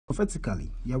Prophetically,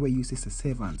 Yahweh uses a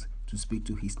servant to speak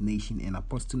to his nation, and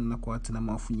Apostle Nanakwatena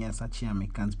Mafunyasa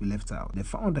Chiame can't be left out. The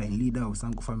founder and leader of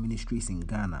Sankofa Ministries in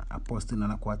Ghana, Apostle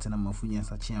Nanakwatena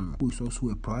Mafunyasa Chiame, who is also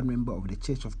a proud member of the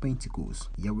Church of Pentecost,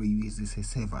 Yahweh uses his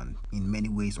servant in many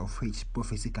ways, of which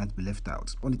prophecy can't be left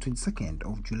out. On the 22nd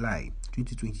of July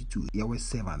 2022, Yahweh's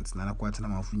servant Nanakwatena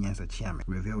Mafunyasa Chiame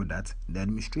revealed that the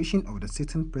administration of the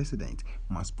sitting president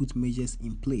must put measures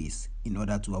in place in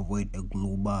order to avoid a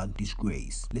global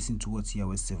disgrace. Listen to what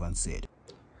Yahweh's servant said.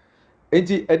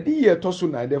 Enti edi year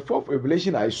tosuna, the fourth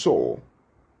revelation I saw,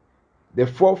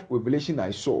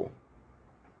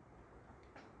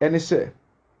 and it said,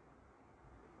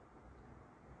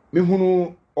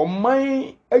 mehunu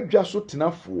omai adwa so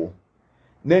tenafo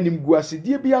na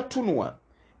nimguasedie bi ato no a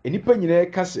enipa nyina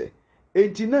ka se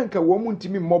enti na nka wo mu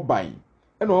ntimi mmoban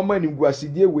na omai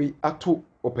nimguasedie we ato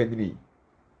opanini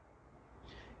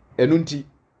enu nti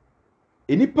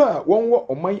enipa wonwo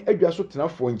omai adwa so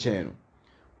tenafo nchen no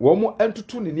womo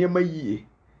entutu ne niema yie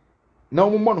na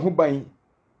womo mo no ho ban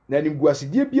na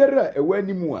nimguasedie biara ewa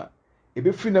animu a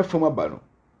ebefiri na fam aba no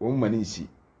womo mane nsi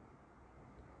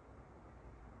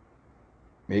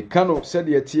mekano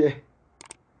sede etie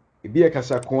ebi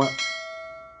ekasako a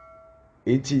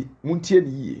enti muntie ne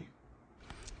yie.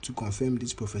 To confirm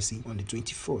this prophecy, on the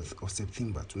 24th of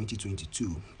September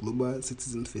 2022, Global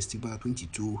Citizen Festival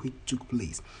 22, which took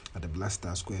place at the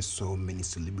Blaster Square, saw many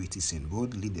celebrities and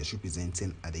world leaders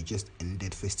representing at the just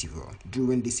ended festival.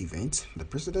 During this event, the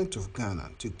President of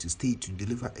Ghana took to stage to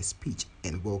deliver a speech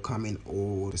and welcoming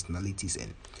all personalities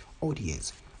and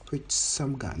audience, which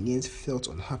some Ghanaians felt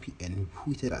unhappy and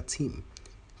hooted at him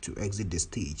to exit the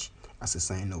stage as a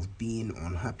sign of being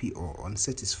unhappy or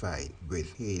unsatisfied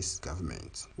with his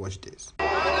government. Watch this.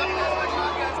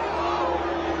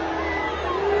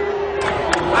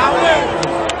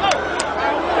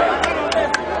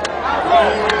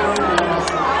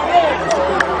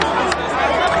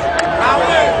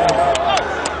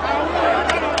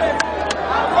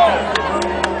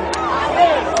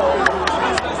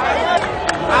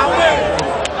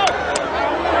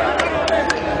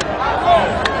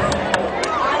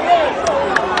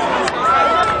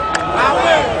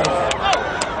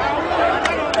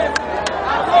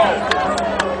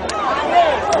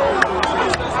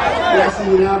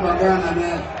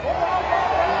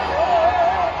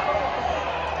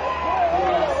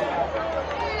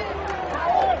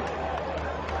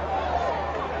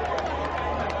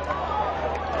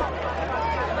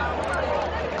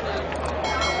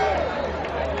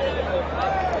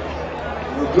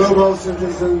 Global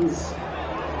citizens,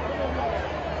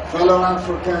 fellow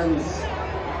Africans,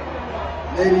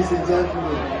 ladies and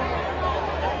gentlemen,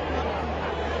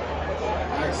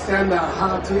 I extend a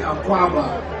hearty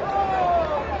akwaba,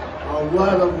 a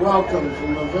word of welcome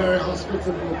from a very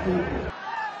hospitable people.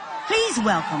 Please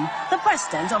welcome the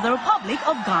President of the Republic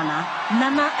of Ghana,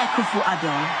 Nana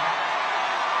Akufo-Addo.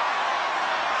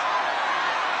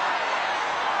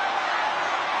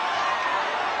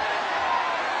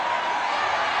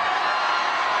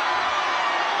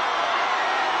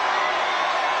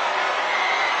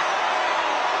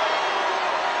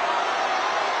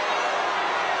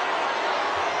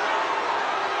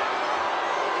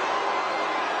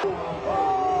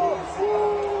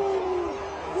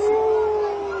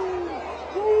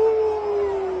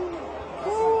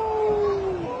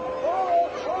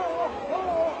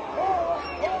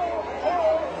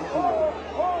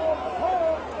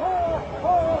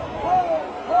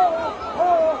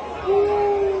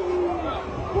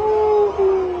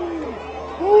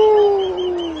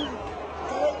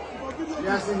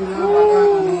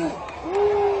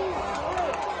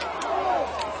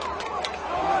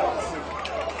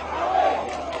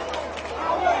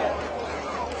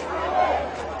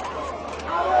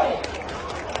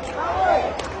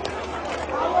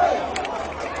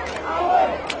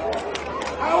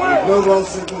 Global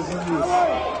citizens,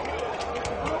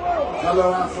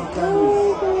 fellow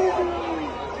Africans,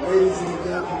 ladies and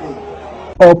gentlemen.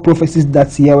 All prophecies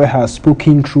that Yahweh has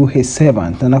spoken through his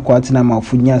servant Nanakwatena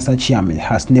Mafunyasa Chiame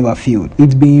has never failed,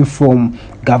 it being from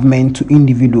government to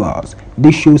individuals.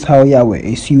 This shows how Yahweh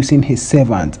is using his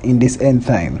servant in this end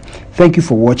time. Thank you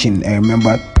for watching, and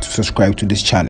remember to subscribe to this channel.